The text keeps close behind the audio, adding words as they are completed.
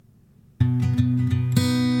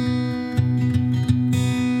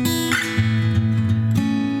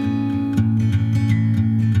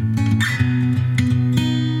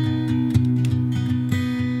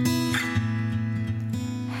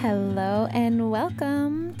and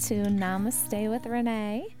welcome to Namaste with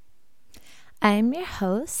Renee. I'm your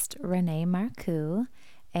host, Renee Marcoux,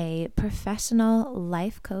 a professional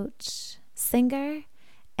life coach, singer,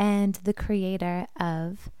 and the creator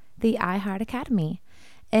of the iHeart Academy.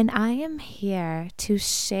 And I am here to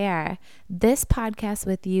share this podcast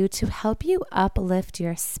with you to help you uplift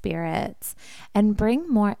your spirits and bring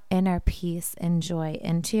more inner peace and joy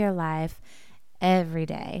into your life every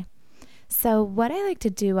day. So what I like to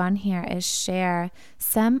do on here is share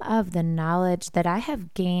some of the knowledge that I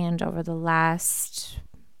have gained over the last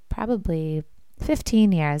probably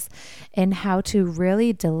 15 years in how to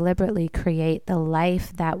really deliberately create the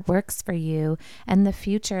life that works for you and the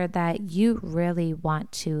future that you really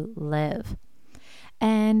want to live.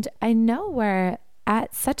 And I know we're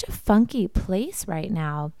at such a funky place right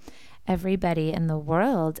now, everybody in the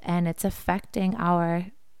world, and it's affecting our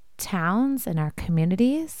towns and our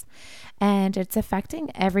communities, and it's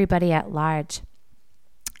affecting everybody at large.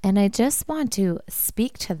 And I just want to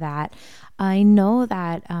speak to that. I know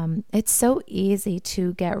that it's so easy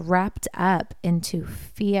to get wrapped up into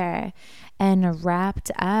fear and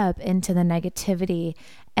wrapped up into the negativity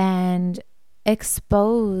and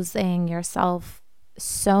exposing yourself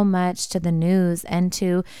so much to the news and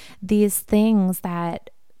to these things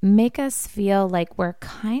that make us feel like we're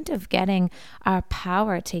kind of getting our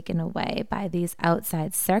power taken away by these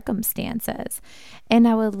outside circumstances. And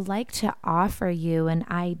I would like to offer you an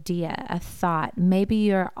idea, a thought. Maybe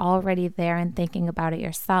you're already there and thinking about it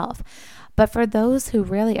yourself. But for those who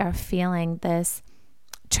really are feeling this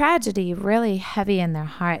tragedy really heavy in their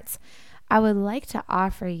hearts, I would like to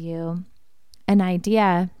offer you an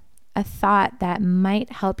idea, a thought that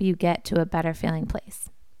might help you get to a better feeling place.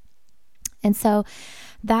 And so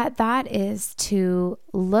that is to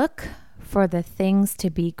look for the things to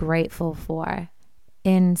be grateful for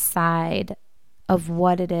inside of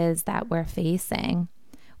what it is that we're facing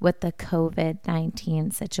with the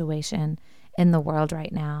COVID-19 situation in the world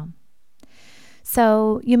right now.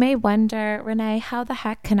 So you may wonder, Renee, how the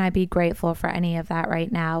heck can I be grateful for any of that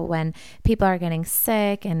right now when people are getting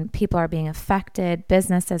sick and people are being affected,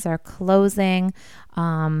 businesses are closing,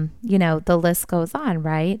 the list goes on,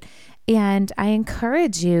 right? And I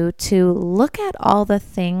encourage you to look at all the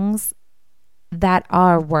things that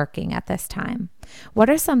are working at this time. What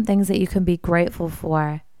are some things that you can be grateful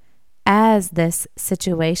for as this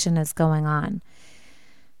situation is going on?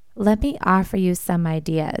 Let me offer you some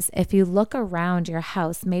ideas. If you look around your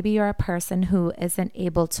house, maybe you're a person who isn't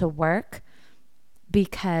able to work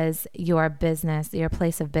because your business, your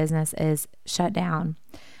place of business is shut down.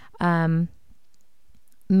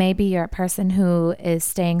 Maybe you're a person who is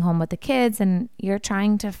staying home with the kids and you're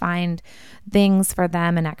trying to find things for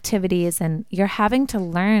them and activities, and you're having to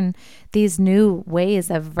learn these new ways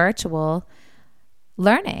of virtual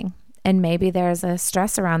learning. And maybe there's a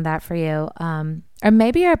stress around that for you. Or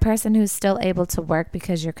maybe you're a person who's still able to work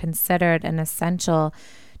because you're considered an essential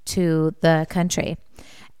to the country.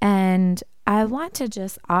 And I want to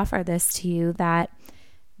just offer this to you that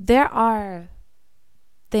there are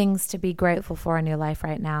things to be grateful for in your life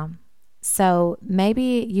right now. So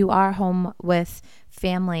maybe you are home with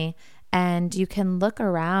family and you can look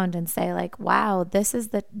around and say like, wow, this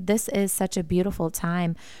is such a beautiful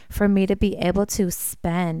time for me to be able to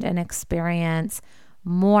spend and experience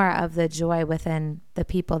more of the joy within the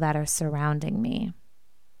people that are surrounding me,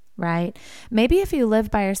 right? Maybe if you live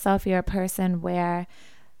by yourself, you're a person where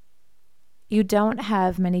you don't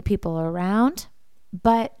have many people around,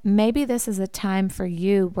 but maybe this is a time for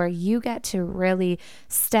you where you get to really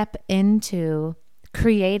step into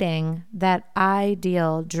creating that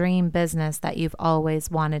ideal dream business that you've always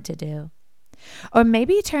wanted to do. Or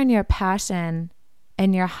maybe turn your passion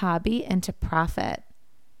and your hobby into profit.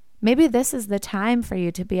 Maybe this is the time for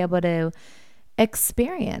you to be able to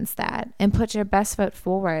experience that and put your best foot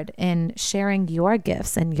forward in sharing your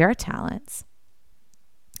gifts and your talents.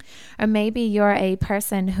 Or maybe you're a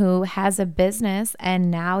person who has a business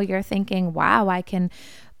and now you're thinking, wow, I can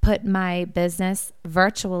put my business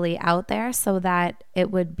virtually out there so that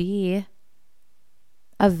it would be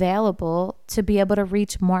available to be able to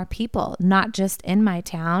reach more people, not just in my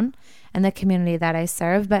town and the community that I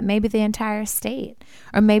serve, but maybe the entire state,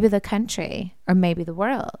 or maybe the country, or maybe the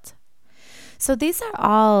world. So these are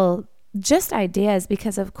all just ideas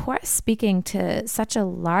because, of course, speaking to such a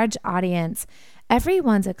large audience,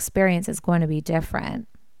 everyone's experience is going to be different.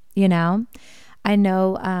 I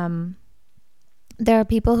know there are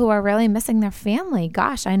people who are really missing their family.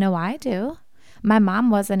 Gosh, I know I do. My mom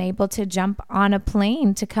wasn't able to jump on a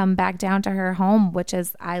plane to come back down to her home, which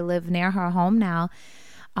is, I live near her home now.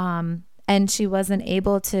 And she wasn't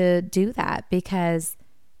able to do that because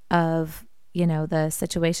of the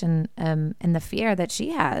situation and the fear that she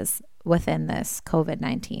has within this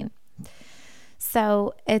COVID-19.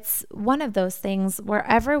 So it's one of those things,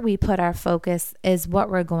 wherever we put our focus is what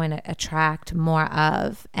we're going to attract more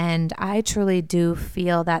of. And I truly do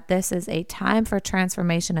feel that this is a time for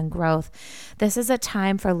transformation and growth. This is a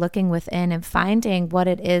time for looking within and finding what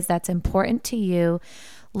it is that's important to you,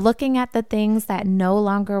 looking at the things that no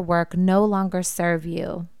longer work, no longer serve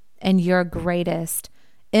you, and your greatest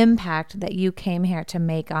impact that you came here to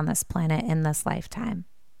make on this planet in this lifetime.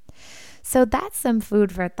 So that's some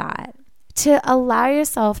food for thought. To allow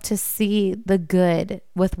yourself to see the good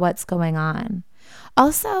with what's going on.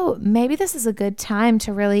 Also, maybe this is a good time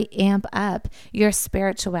to really amp up your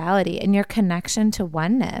spirituality and your connection to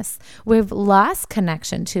oneness. We've lost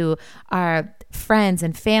connection to our friends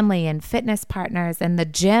and family and fitness partners and the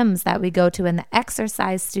gyms that we go to and the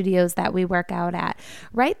exercise studios that we work out at,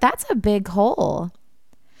 right? That's a big hole.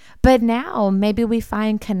 But now maybe we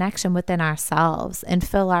find connection within ourselves and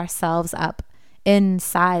fill ourselves up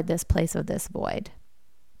inside this place of this void.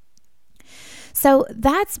 So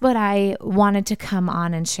that's what I wanted to come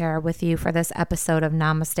on and share with you for this episode of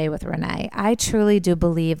Namaste with Renee. I truly do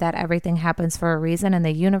believe that everything happens for a reason, and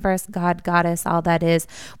the universe, God, Goddess, all that is,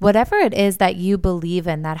 whatever it is that you believe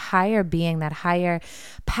in, that higher being, that higher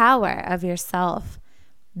power of yourself,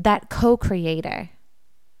 that co-creator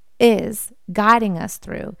is guiding us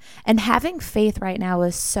through. And having faith right now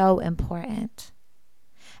is so important.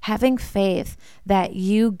 Having faith that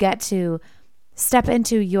you get to step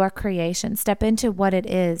into your creation, step into what it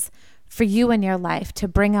is for you in your life to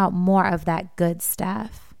bring out more of that good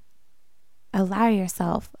stuff. Allow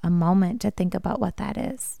yourself a moment to think about what that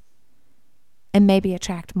is and maybe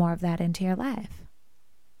attract more of that into your life.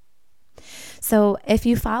 So if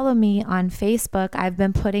you follow me on Facebook, I've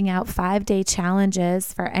been putting out 5-day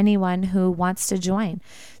challenges for anyone who wants to join.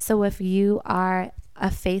 So if you are a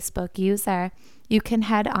Facebook user, you can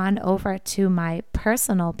head on over to my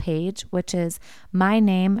personal page, which is my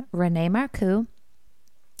name, Renee Marcoux,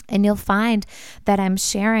 and you'll find that I'm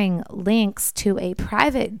sharing links to a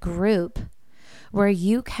private group where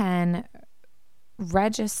you can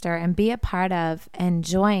register and be a part of and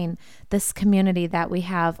join this community that we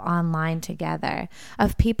have online together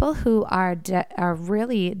of people who are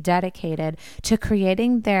really dedicated to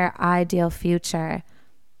creating their ideal future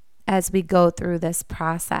as we go through this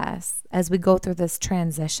process, as we go through this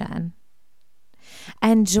transition.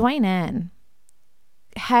 And join in.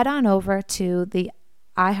 Head on over to the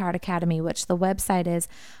iHeart Academy, which the website is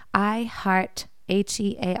iHeart,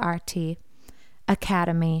 HEART,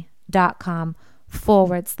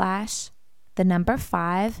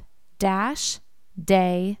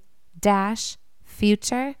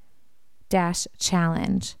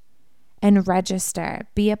 And register.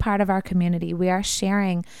 Be a part of our community. We are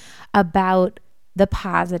sharing about the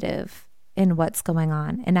positive in what's going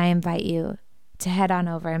on. And I invite you to head on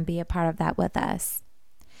over and be a part of that with us.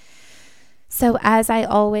 So as I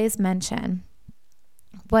always mention,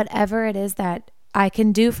 whatever it is that I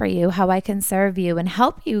can do for you, how I can serve you and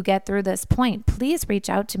help you get through this point, please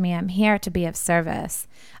reach out to me. I'm here to be of service.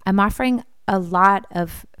 I'm offering a lot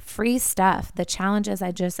of free stuff. The challenges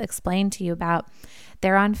I just explained to you about,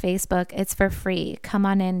 they're on Facebook. It's for free. Come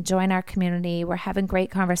on in, join our community. We're having great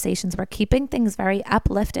conversations. We're keeping things very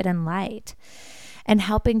uplifted and light and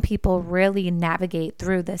helping people really navigate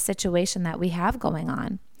through the situation that we have going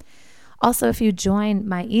on. Also, if you join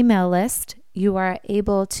my email list, you are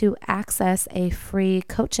able to access a free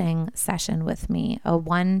coaching session with me, a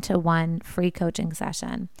 1-to-1 free coaching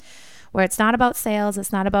session, where it's not about sales.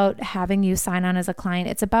 It's not about having you sign on as a client.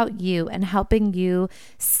 It's about you and helping you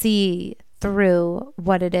see through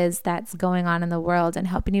what it is that's going on in the world and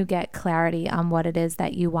helping you get clarity on what it is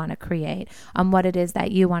that you want to create, on what it is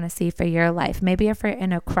that you want to see for your life. Maybe if you're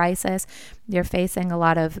in a crisis, you're facing a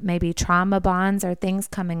lot of maybe trauma bonds or things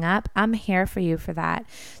coming up, I'm here for you for that.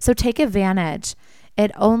 So take advantage. It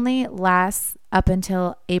only lasts up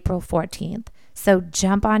until April 14th. So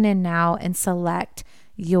jump on in now and select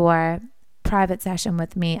your private session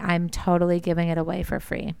with me. I'm totally giving it away for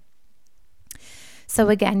free. So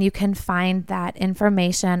again, you can find that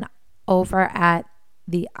information over at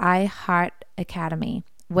the iHeart Academy,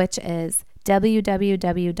 which is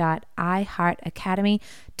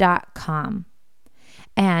www.iheartacademy.com.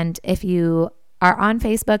 And if you are on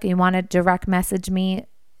Facebook and you want to direct message me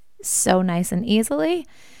so nice and easily,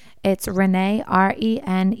 it's Renee,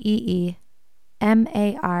 RENEE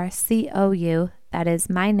MARCOU. That is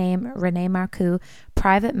my name, Renee Marcoux.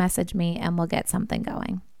 Private message me and we'll get something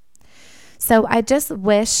going. So I just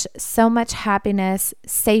wish so much happiness,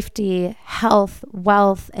 safety, health,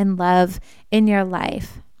 wealth, and love in your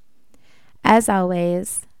life. As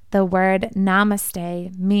always, the word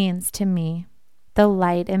namaste means to me, the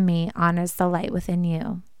light in me honors the light within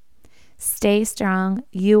you. Stay strong.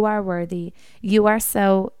 You are worthy. You are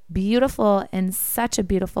so beautiful in such a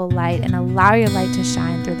beautiful light, and allow your light to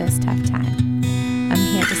shine through this tough time. I'm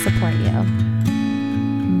here to support you.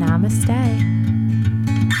 Namaste.